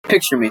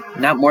Picture me,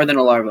 not more than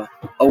a larva,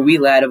 a wee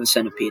lad of a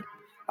centipede.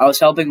 I was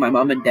helping my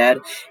mom and dad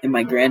and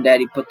my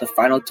granddaddy put the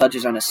final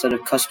touches on a set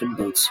of custom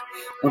boots.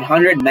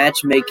 100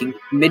 matchmaking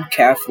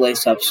mid-calf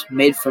lace-ups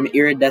made from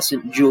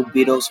iridescent jewel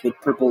beetles with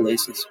purple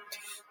laces.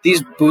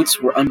 These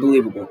boots were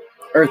unbelievable.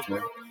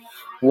 Earthworm.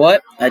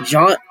 What? A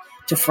jaunt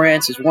to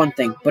France is one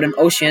thing, but an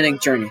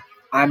oceanic journey.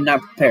 I'm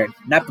not prepared.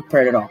 Not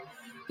prepared at all.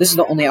 This is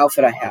the only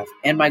outfit I have.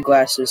 And my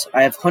glasses.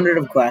 I have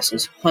hundreds of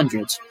glasses.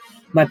 Hundreds.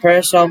 My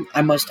parasol.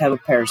 I must have a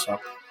parasol.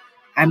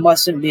 I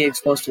mustn't be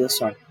exposed to the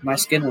sun. My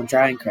skin will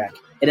dry and crack.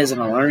 It is an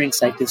alarming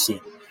sight to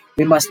see.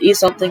 We must eat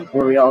something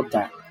or we all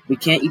die. We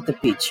can't eat the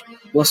peach.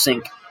 We'll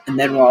sink, and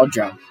then we'll all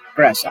drown.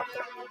 Grasshopper.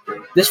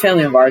 This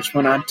family of ours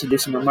went on to do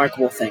some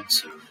remarkable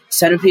things.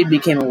 Centipede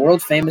became a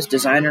world-famous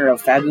designer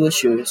of fabulous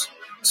shoes.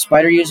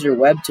 Spider used her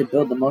web to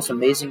build the most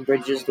amazing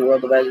bridges the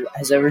world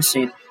has ever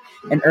seen.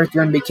 And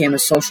Earthworm became a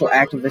social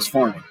activist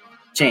foreman.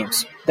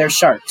 James, they're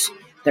sharks.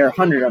 There are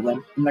 100 of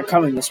them, and they're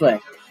coming this way.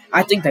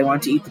 I think they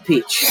want to eat the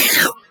peach.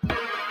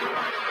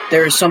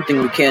 There is something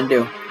we can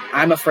do.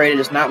 I'm afraid it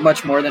is not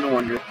much more than a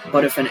wonder,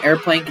 but if an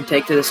airplane can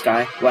take to the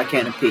sky, why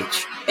can't a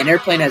peach? An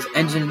airplane has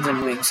engines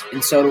and wings,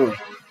 and so do we.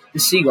 The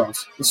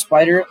seagulls. The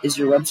spider, is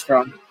your web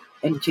strong,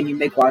 and can you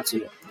make lots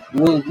of it?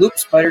 We'll loop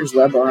spider's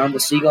web around the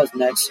seagull's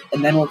necks,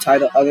 and then we'll tie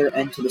the other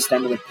end to the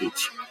stem of the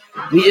peach.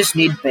 We just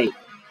need bait.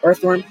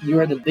 Earthworm, you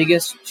are the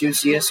biggest,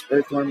 juiciest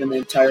earthworm in the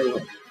entire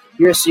world.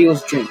 You're a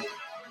seagull's dream.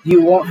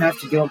 You won't have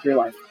to give up your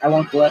life. I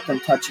won't let them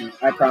touch you,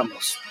 I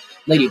promise.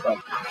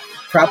 Ladybug.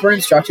 Proper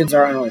instructions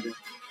are in order.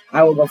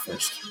 I will go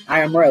first. I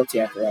am royalty,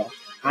 after all.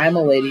 I am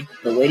a lady,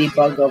 the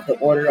ladybug of the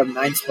order of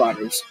 9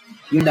 spotters.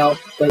 You know,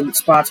 the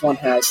spots one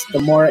has, the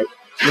more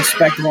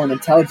respectable and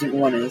intelligent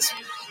one is.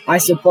 I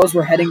suppose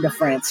we're heading to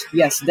France.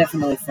 Yes,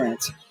 definitely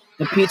France.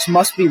 The peach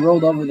must be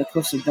rolled over the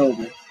cliffs of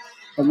Dover.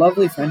 The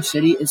lovely French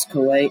city is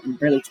Calais and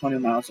barely 20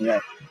 miles away.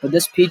 But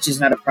this peach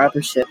is not a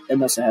proper ship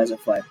unless it has a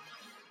flag.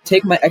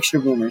 Take my extra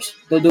bloomers.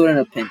 They'll do it in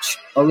a pinch.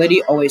 A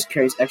lady always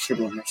carries extra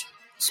bloomers.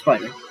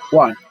 Spider.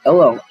 Why?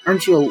 Hello.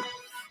 Aren't you a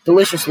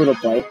delicious little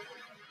blade?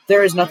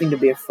 There is nothing to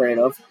be afraid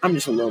of. I'm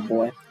just a little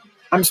boy.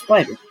 I'm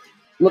Spider.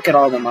 Look at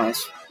all them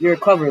eyes. You're a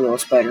clever little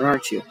spider,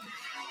 aren't you?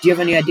 Do you have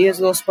any ideas,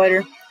 little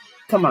spider?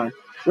 Come on.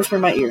 Whisper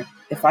in my ear.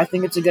 If I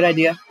think it's a good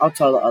idea, I'll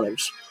tell the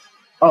others.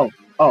 Oh,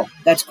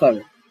 that's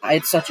clever.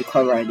 It's such a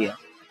clever idea.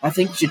 I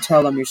think you should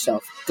tell them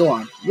yourself. Go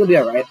on. You'll be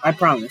all right. I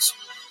promise.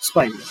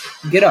 Spider.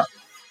 Get up.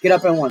 Get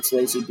up at once,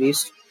 lazy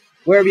beast.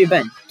 Where have you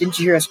been? Didn't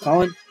you hear us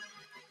calling?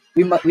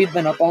 We've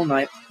been up all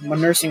night. We're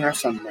nursing our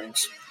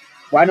sunburns.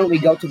 Why don't we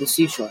go to the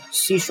seashore?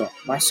 Seashore.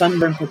 My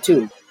sunburn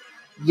tattooed.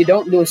 You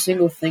don't do a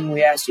single thing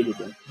we asked you to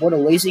do. What a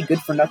lazy,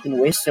 good-for-nothing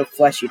waste of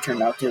flesh you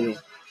turned out to be.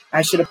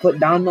 I should have put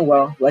down the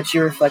well, let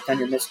you reflect on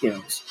your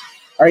misgivings.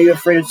 Are you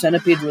afraid of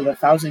centipedes with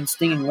 1,000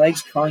 stinging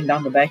legs crawling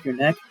down the back of your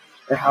neck?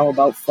 Or how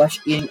about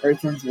flesh-eating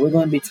earthworms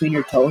wiggling between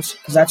your toes?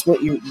 Because that's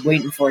what you're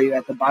waiting for you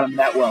at the bottom of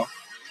that well.